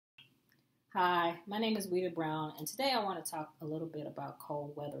Hi, my name is Weta Brown, and today I want to talk a little bit about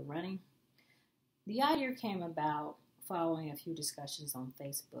cold weather running. The idea came about following a few discussions on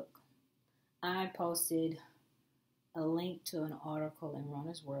Facebook. I posted a link to an article in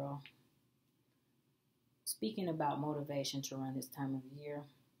Runner's World speaking about motivation to run this time of year.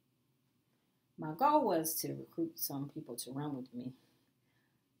 My goal was to recruit some people to run with me.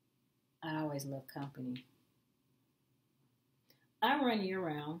 I always love company. I run year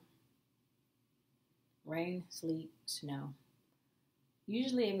round, rain, sleet, snow.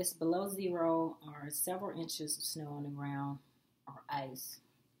 Usually, if it's below zero or several inches of snow on the ground or ice,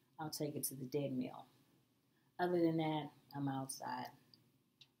 I'll take it to the dead mill. Other than that, I'm outside.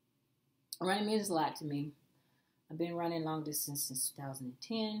 Running means a lot to me. I've been running long distance since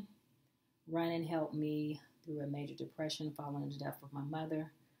 2010. Running helped me through a major depression following the death of my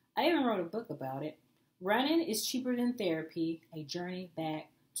mother. I even wrote a book about it. Running is cheaper than therapy, a journey back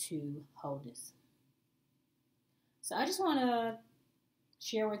to wholeness. So I just want to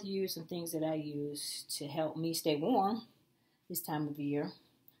share with you some things that I use to help me stay warm this time of year.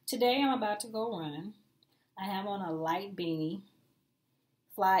 Today I'm about to go running. I have on a light beanie,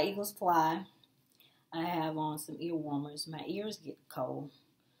 Fly Eagles Fly. I have on some ear warmers. My ears get cold.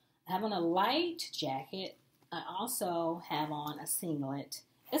 I have on a light jacket. I also have on a singlet.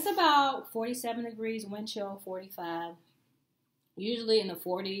 It's about 47 degrees, wind chill 45. Usually in the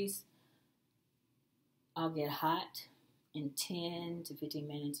 40s, I'll get hot in 10 to 15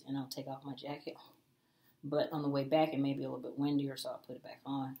 minutes and I'll take off my jacket. But on the way back, it may be a little bit windier, so I'll put it back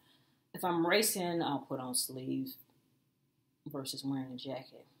on. If I'm racing, I'll put on sleeves versus wearing a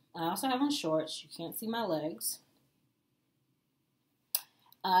jacket. I also have on shorts. You can't see my legs.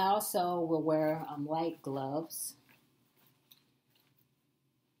 I also will wear light gloves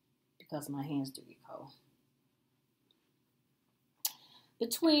because my hands do get cold.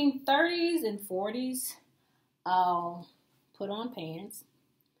 Between 30s and 40s, I'll put on pants.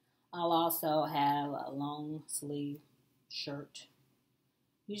 I'll also have a long sleeve shirt,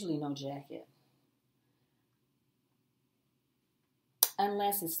 usually no jacket,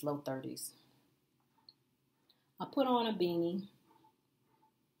 unless it's low 30s. I'll put on a beanie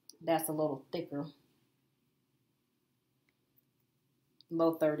that's a little thicker,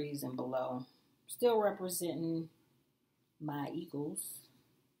 low 30s and below, still representing my Eagles.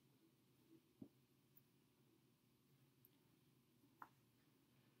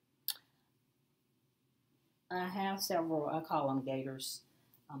 I have several, I call them gaiters.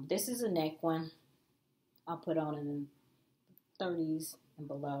 This is a neck one. I'll put on in the 30s and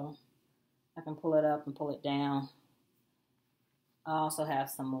below. I can pull it up and pull it down. I also have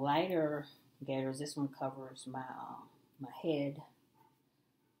some lighter gaiters. This one covers my head.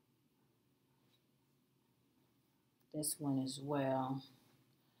 This one as well.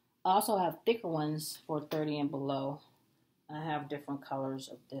 I also have thicker ones for 30 and below. I have different colors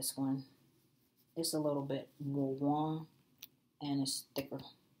of this one. It's a little bit more warm and it's thicker.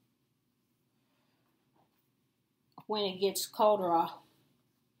 When it gets colder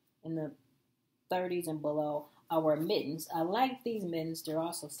in the 30s and below, I wear mittens. I like these mittens. They're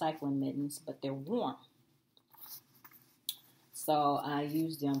also cycling mittens, but they're warm. So I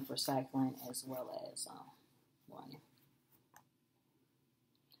use them for cycling as well as running.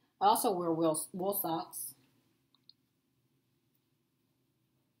 I also wear wool socks.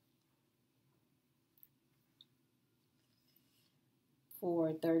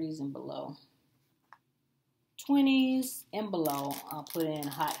 For 30s and below. 20s and below, I'll put in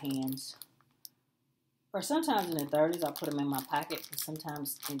hot hands. Or sometimes in the 30s, I'll put them in my pocket because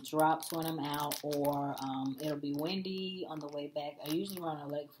sometimes it drops when I'm out or it'll be windy on the way back. I usually run a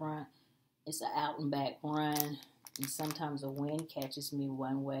lakefront. It's an out and back run. And sometimes the wind catches me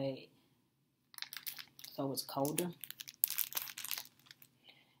one way, so it's colder.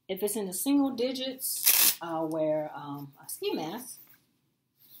 If it's in the single digits, I'll wear a ski mask.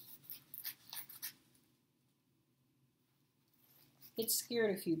 It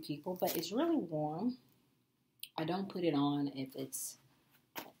scared a few people, but it's really warm. I don't put it on if it's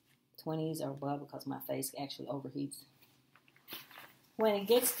 20s or above because my face actually overheats. When it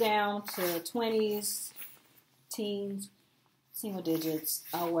gets down to 20s, teens, single digits,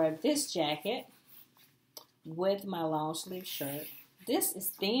 I'll wear this jacket with my long sleeve shirt. This is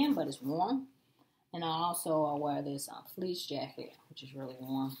thin, but it's warm. And I'll wear this fleece jacket, which is really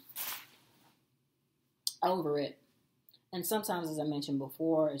warm, over it. And sometimes, as I mentioned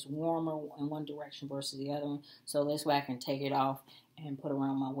before, it's warmer in one direction versus the other one. So this way I can take it off and put it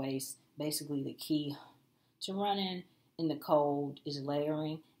around my waist. Basically, the key to running in the cold is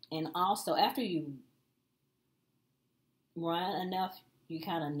layering. And also, after you run enough, you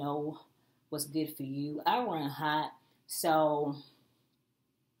kind of know what's good for you. I run hot, so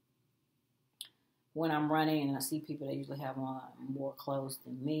when I'm running and I see people that usually have on more clothes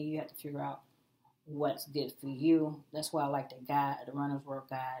than me, you have to figure out what's good for you. That's why I like the runner's work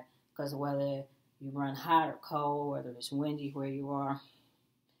guide, because whether you run hot or cold, whether it's windy where you are,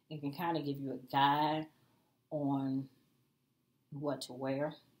 it can kind of give you a guide on what to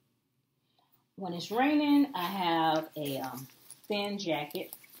wear. When it's raining, I have a thin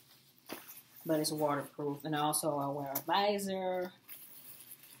jacket, but it's waterproof, and also I wear a visor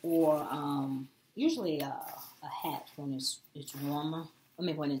or usually a hat when it's warmer. I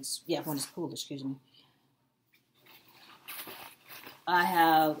mean when it's cool. Excuse me. I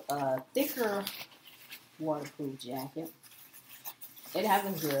have a thicker waterproof jacket. It has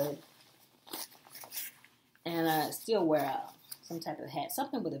a hood, and I still wear some type of hat,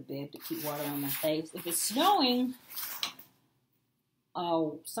 something with a bib to keep water on my face. If it's snowing,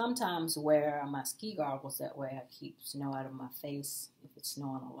 I'll sometimes wear my ski goggles. That way I keep snow out of my face if it's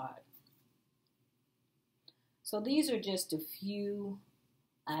snowing a lot. So these are just a few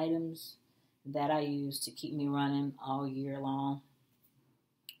items that I use to keep me running all year long.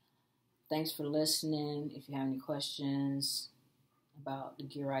 Thanks for listening. If you have any questions about the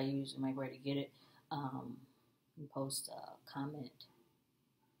gear I use and where to get it, post a comment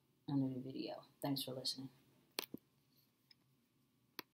under the video. Thanks for listening.